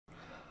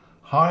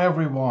Hi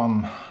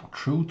everyone,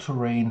 True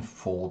Terrain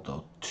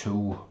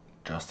 4.2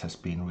 just has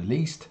been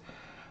released,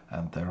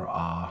 and there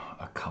are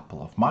a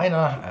couple of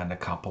minor and a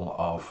couple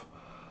of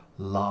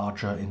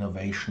larger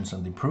innovations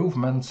and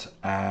improvements,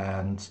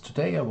 and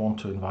today I want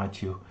to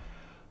invite you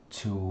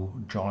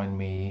to join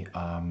me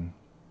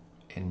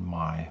in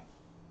my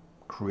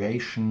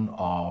creation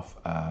of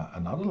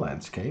another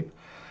landscape,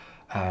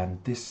 and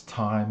this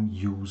time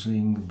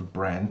using the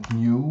brand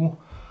new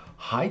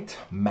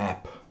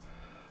Heightmap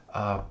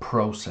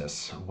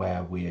process,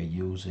 where we are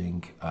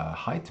using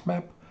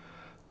Heightmap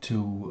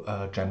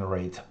to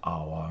generate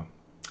our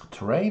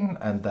terrain,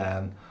 and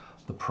then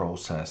the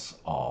process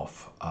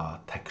of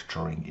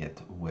texturing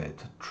it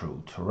with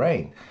True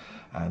Terrain.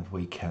 And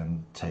we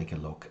can take a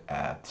look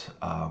at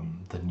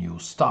the new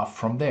stuff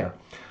from there.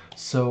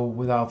 So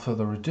without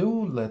further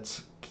ado,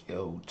 let's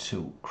go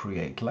to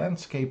create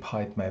landscape.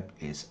 Heightmap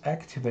is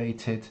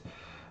activated,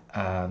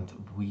 and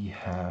we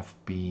have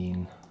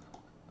been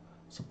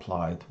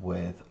supplied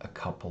with a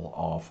couple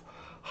of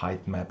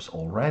height maps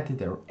already.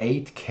 They're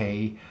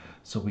 8K,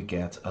 so we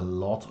get a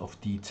lot of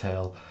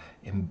detail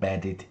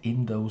embedded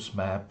in those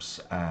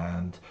maps,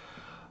 and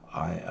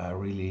I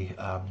really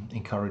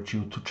encourage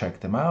you to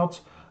check them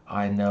out.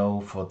 I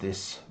know for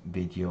this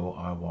video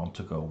I want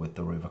to go with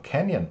the River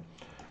Canyon,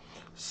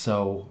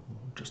 so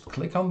just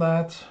click on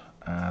that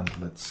and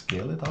let's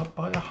scale it up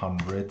by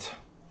 100,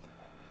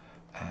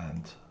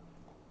 and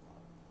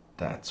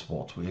that's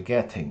what we're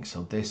getting.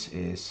 So this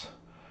is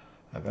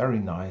a very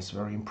nice,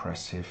 very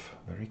impressive,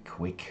 very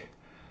quick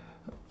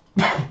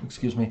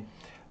excuse me,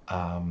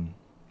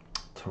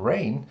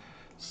 terrain.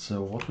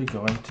 So what we're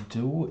going to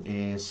do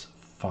is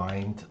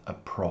find a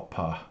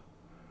proper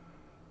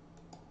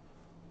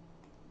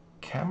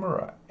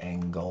camera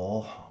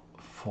angle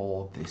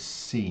for this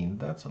scene.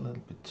 That's a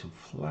little bit too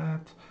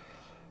flat.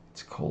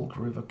 It's called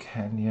River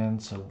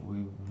Canyon, so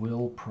we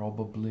will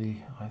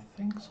probably, I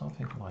think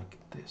something like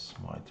this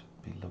might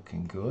be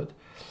looking good.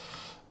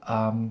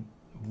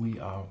 We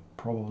are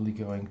probably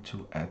going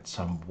to add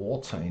some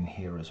water in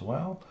here as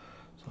well.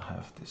 So I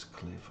have this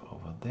cliff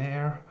over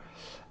there.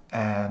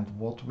 And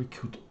what we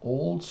could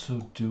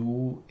also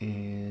do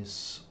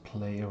is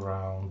play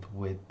around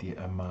with the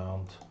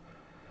amount,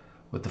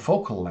 with the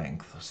focal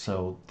length.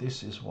 So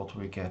this is what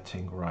we're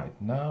getting right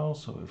now.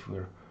 So if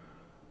we're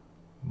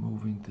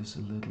moving this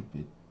a little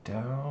bit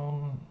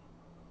down,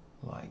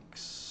 like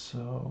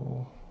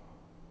so,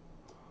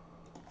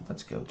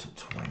 let's go to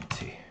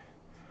 20.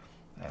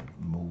 And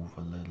move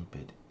a little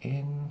bit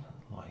in,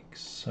 like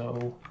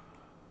so.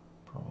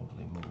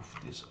 Probably move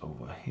this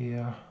over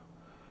here.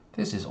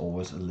 This is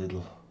always a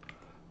little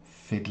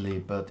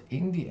fiddly, but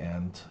in the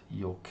end,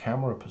 your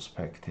camera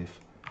perspective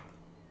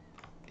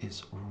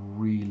is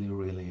really,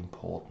 really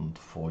important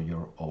for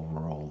your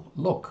overall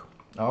look.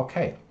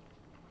 Okay,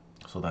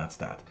 so that's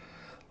that.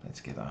 Let's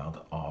get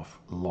out of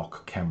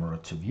lock camera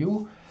to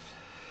view.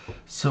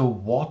 So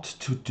what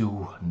to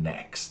do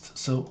next?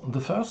 So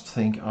the first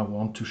thing I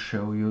want to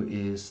show you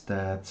is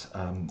that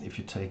if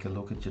you take a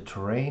look at your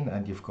terrain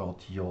and you've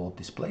got your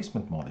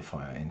displacement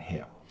modifier in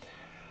here,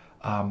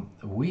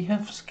 we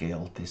have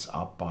scaled this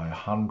up by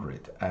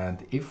 100,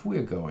 and if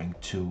we're going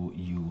to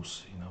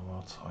use, you know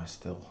what, I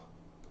still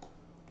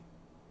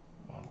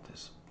want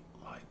this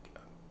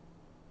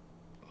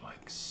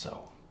like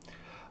so.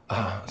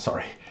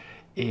 Sorry.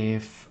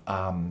 If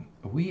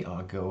we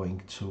are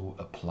going to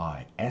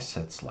apply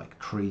assets like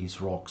trees,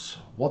 rocks,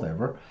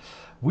 whatever,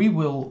 we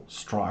will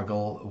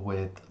struggle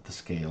with the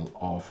scale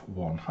of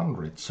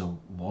 100. So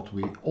what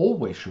we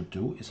always should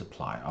do is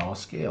apply our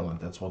scale,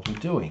 and that's what we're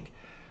doing.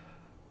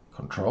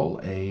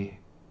 Control A,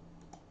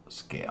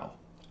 scale,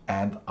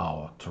 and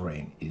our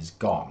terrain is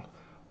gone,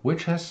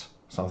 which has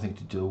something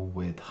to do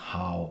with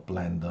how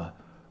Blender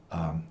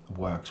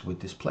works with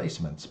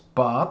displacements,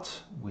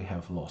 but we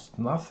have lost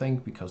nothing,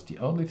 because the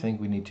only thing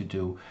we need to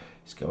do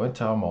is go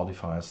into our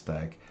modifier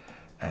stack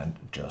and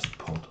just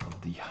put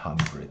the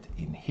 100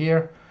 in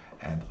here,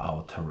 and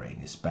our terrain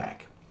is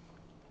back.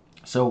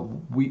 So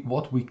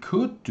what we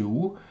could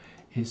do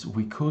is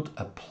we could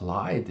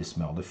apply this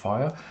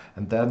modifier,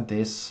 and then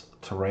this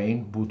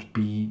terrain would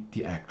be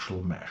the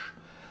actual mesh.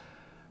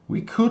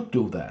 We could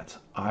do that.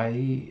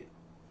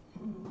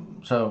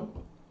 So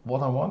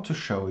what I want to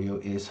show you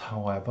is,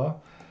 however,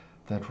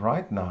 that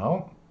right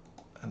now,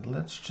 and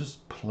let's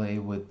just play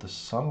with the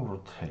sun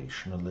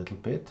rotation a little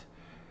bit,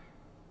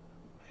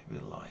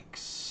 maybe like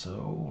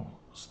so,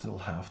 still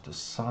have the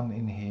sun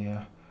in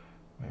here,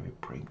 maybe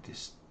bring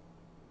this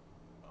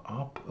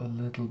up a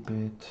little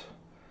bit,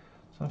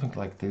 something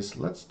like this.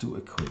 Let's do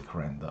a quick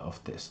render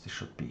of this. This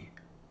should be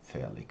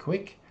fairly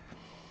quick,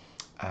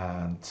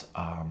 and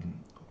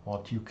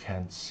what you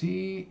can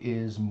see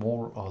is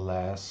more or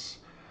less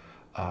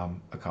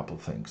a couple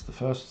of things. The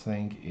first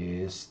thing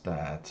is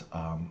that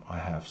I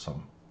have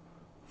some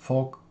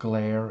fog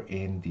glare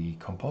in the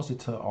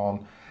compositor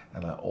on,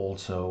 and I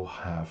also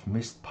have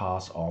mist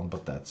pass on,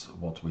 but that's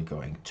what we're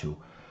going to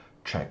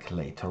check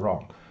later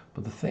on.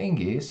 But the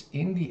thing is,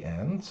 in the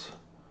end,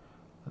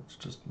 let's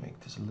just make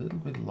this a little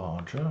bit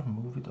larger,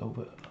 move it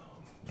over,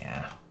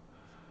 yeah,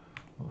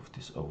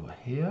 this over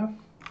here,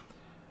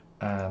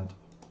 and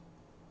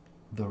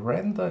the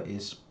render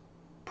is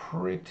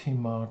pretty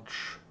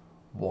much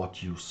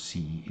what you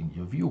see in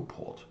your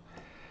viewport.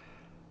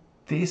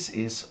 This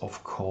is,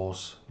 of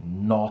course,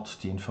 not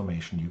the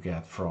information you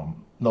get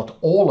from, not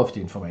all of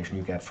the information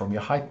you get from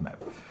your height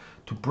map.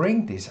 To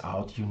bring this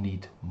out, you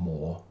need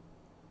more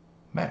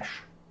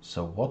mesh.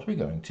 So what we're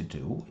going to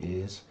do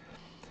is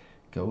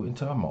go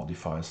into our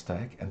modifier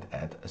stack and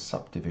add a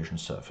subdivision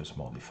surface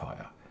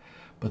modifier.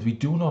 But we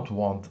do not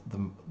want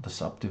the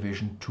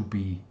subdivision to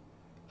be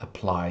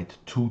applied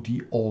to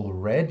the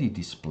already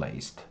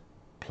displaced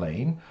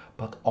plane,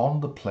 but on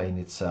the plane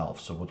itself.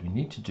 So what we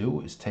need to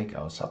do is take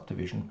our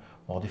subdivision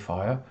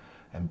modifier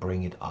and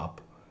bring it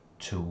up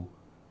to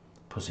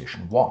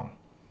position 1.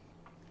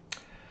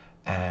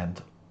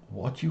 And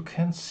what you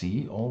can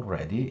see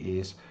already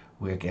is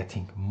we're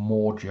getting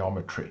more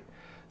geometry.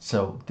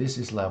 So this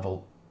is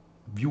level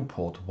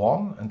viewport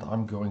 1, and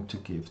I'm going to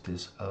give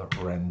this a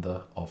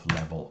render of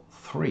level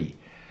 3.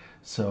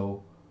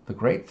 So the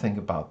great thing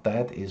about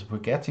that is we're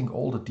getting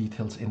all the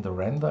details in the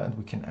render, and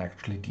we can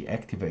actually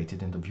deactivate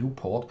it in the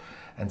viewport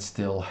and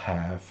still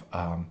have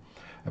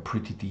a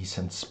pretty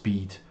decent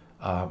speed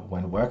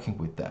when working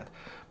with that.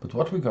 But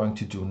what we're going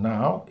to do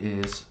now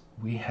is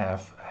we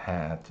have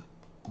had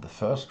the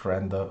first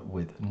render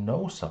with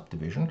no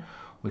subdivision,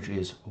 which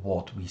is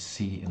what we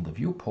see in the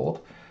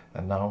viewport.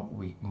 And now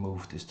we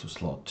move this to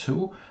slot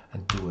 2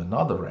 and do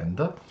another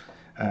render.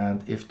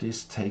 And if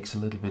this takes a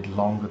little bit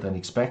longer than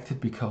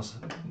expected, because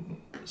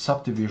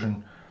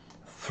subdivision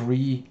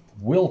 3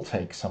 will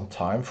take some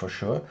time for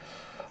sure,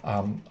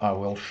 I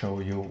will show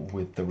you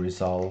with the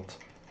result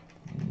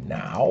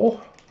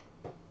now.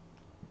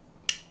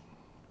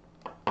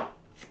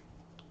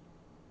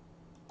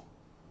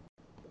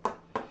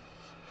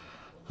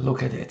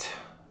 Look at it.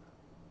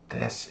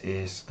 This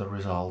is the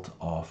result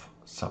of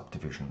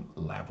subdivision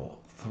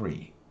level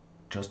 3.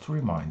 Just to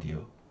remind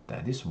you,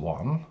 that is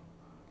 1.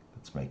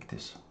 Let's make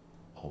this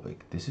all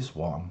big. This is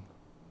 1.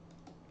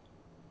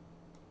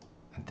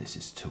 And this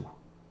is 2.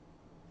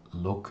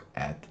 Look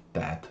at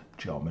that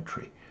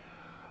geometry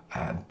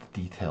and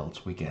the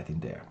details we get in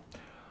there.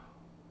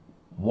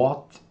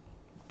 What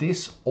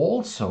this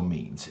also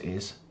means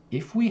is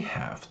if we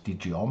have the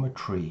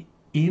geometry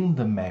in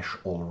the mesh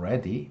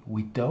already,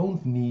 we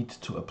don't need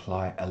to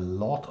apply a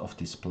lot of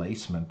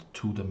displacement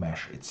to the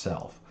mesh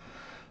itself.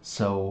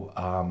 So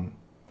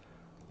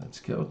let's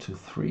go to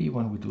 3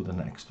 when we do the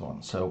next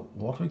one. So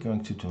what we're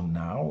going to do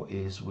now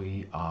is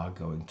we are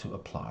going to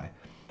apply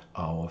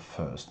our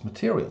first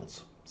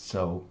materials.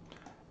 So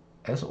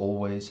as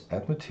always,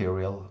 add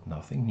material,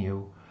 nothing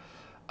new.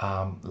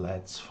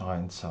 Let's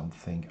find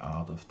something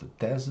out of the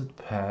desert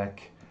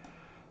pack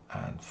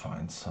and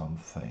find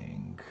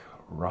something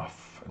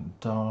rough and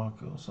dark,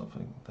 or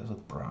something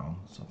desert brown,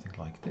 something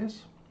like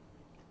this.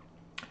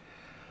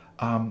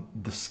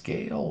 The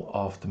scale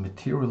of the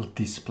material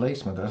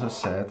displacement, as I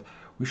said,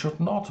 we should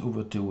not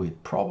overdo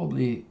it.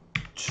 Probably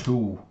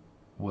 2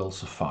 will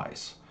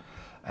suffice,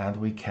 and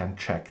we can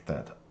check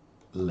that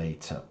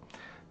later.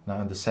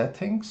 Now in the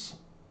settings,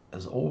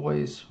 as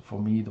always, for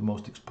me the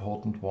most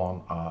important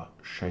one are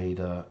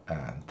shader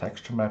and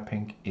texture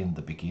mapping in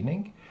the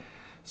beginning.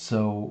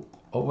 So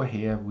over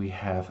here we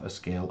have a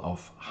scale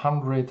of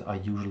 100. I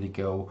usually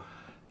go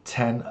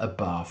 10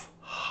 above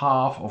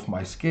half of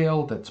my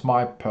scale. That's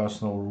my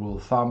personal rule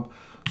of thumb.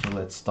 So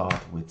let's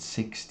start with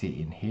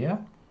 60 in here.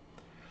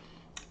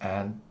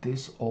 And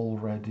this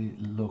already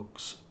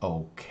looks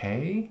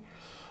okay.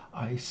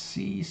 I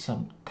see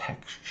some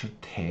texture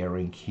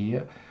tearing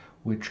here,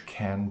 which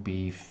can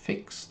be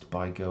fixed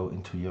by go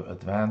into your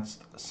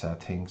advanced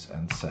settings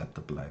and set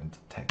the blend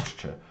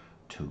texture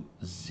to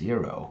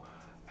 0.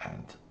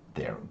 And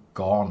they're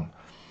gone.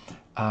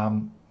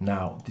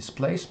 Now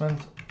displacement,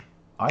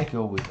 I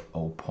go with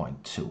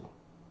 0.2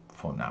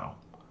 for now,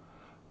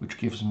 which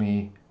gives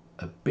me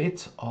a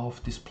bit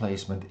of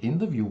displacement in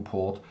the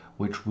viewport,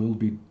 which will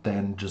be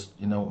then just,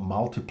 you know,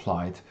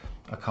 multiplied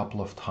a couple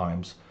of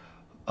times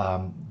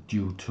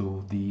due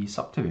to the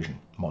subdivision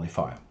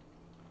modifier.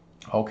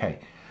 Okay,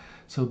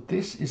 so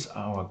this is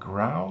our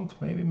ground.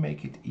 Maybe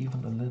make it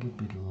even a little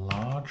bit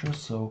larger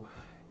so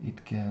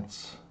it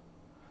gets,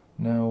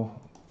 no,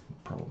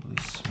 probably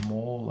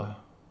smaller.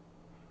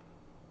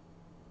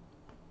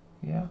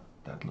 Yeah,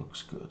 that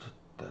looks good.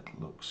 That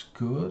looks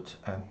good.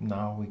 And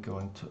now we're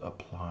going to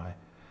apply.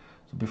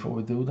 So before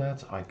we do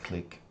that, I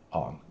click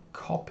on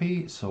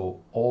copy.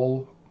 So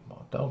all,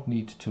 don't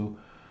need to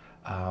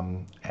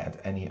add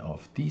any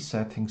of these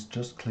settings,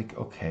 just click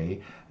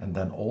OK, and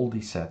then all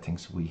these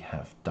settings we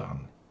have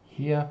done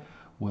here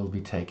will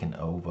be taken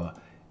over.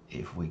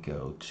 If we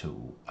go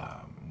to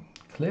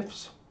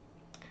cliffs,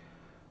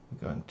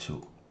 we're going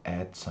to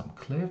add some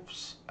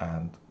cliffs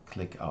and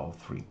click our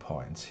 3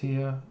 points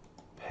here,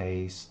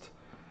 paste,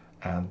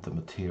 and the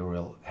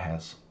material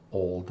has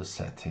all the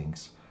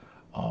settings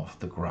of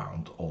the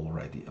ground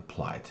already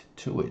applied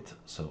to it.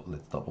 So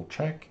let's double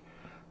check.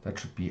 That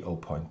should be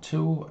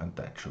 0.2 and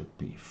that should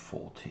be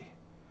 40.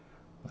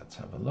 Let's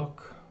have a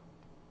look.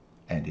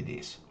 And it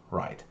is.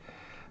 Right.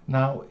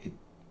 Now,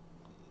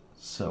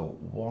 so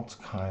what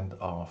kind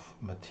of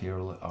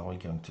material are we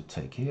going to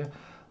take here?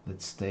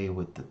 Let's stay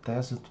with the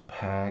desert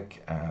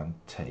pack and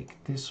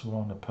take this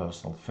one, a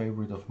personal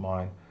favorite of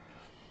mine.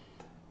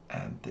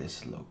 And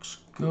this looks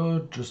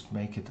good. Just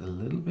make it a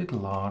little bit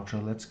larger.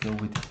 Let's go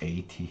with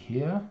 80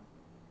 here.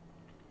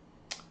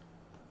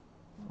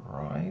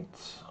 Right,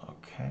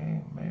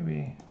 okay,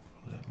 maybe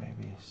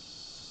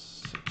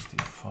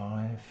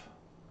 65,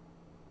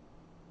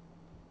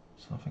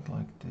 something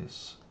like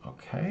this.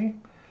 Okay,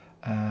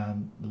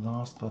 and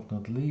last but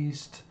not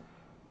least,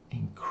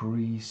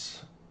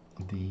 increase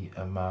the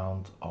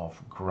amount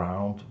of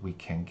ground we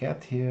can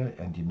get here.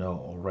 And you know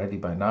already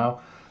by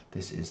now,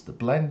 this is the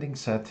blending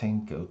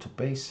setting. Go to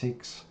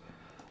basics,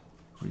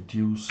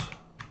 reduce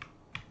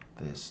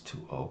this to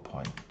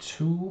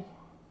 0.2.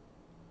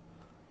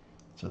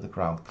 So the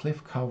ground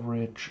cliff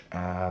coverage,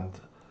 and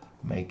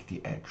make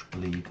the edge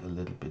bleed a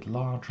little bit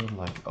larger,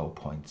 like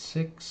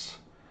 0.6.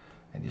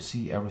 And you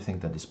see everything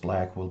that is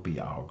black will be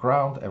our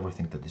ground,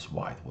 everything that is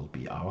white will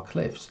be our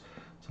cliffs.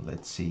 So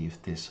let's see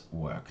if this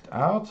worked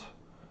out.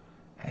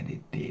 And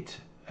it did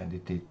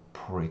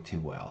pretty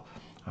well.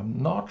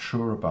 I'm not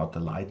sure about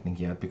the lighting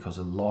yet because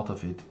a lot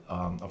of it,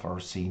 of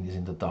our scene is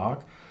in the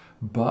dark.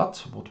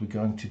 But what we're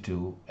going to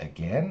do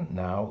again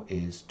now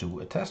is do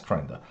a test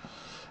render.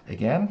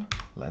 Again,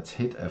 let's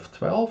hit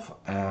F12,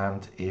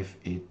 and if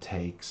it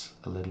takes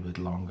a little bit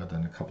longer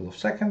than a couple of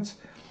seconds,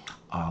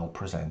 I'll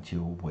present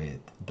you with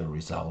the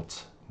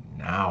results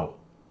now.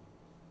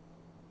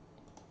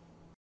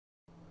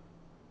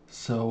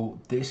 So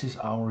this is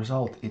our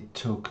result. It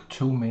took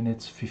 2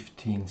 minutes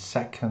 15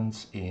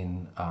 seconds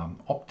in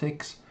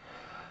optics,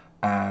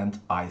 and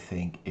I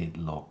think it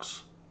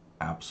looks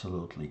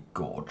absolutely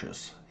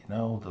gorgeous. You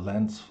know, the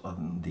lens,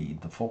 the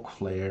fog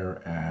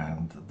flare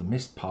and the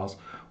mist pass,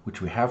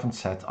 which we haven't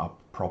set up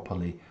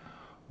properly,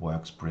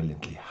 works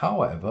brilliantly.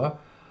 However,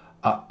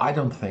 I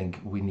don't think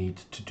we need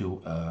to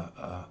do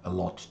a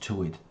lot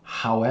to it.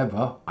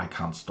 However, I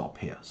can't stop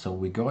here. So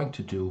we're going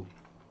to do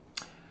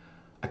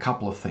a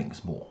couple of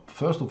things more.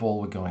 First of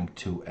all, we're going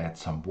to add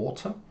some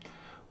water.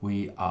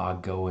 We are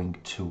going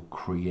to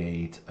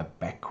create a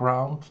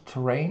background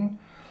terrain.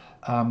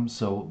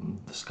 So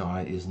the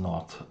sky is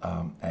not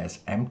as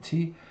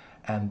empty,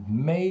 and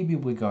maybe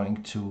we're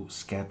going to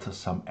scatter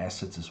some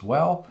assets as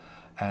well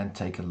and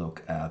take a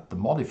look at the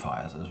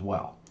modifiers as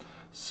well.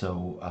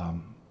 So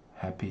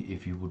happy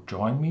if you would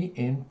join me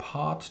in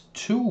part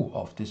 2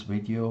 of this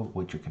video,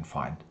 which you can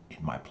find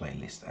in my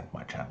playlist and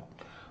my channel.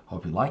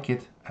 Hope you like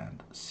it,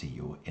 and see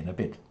you in a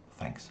bit.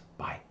 Thanks,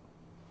 bye.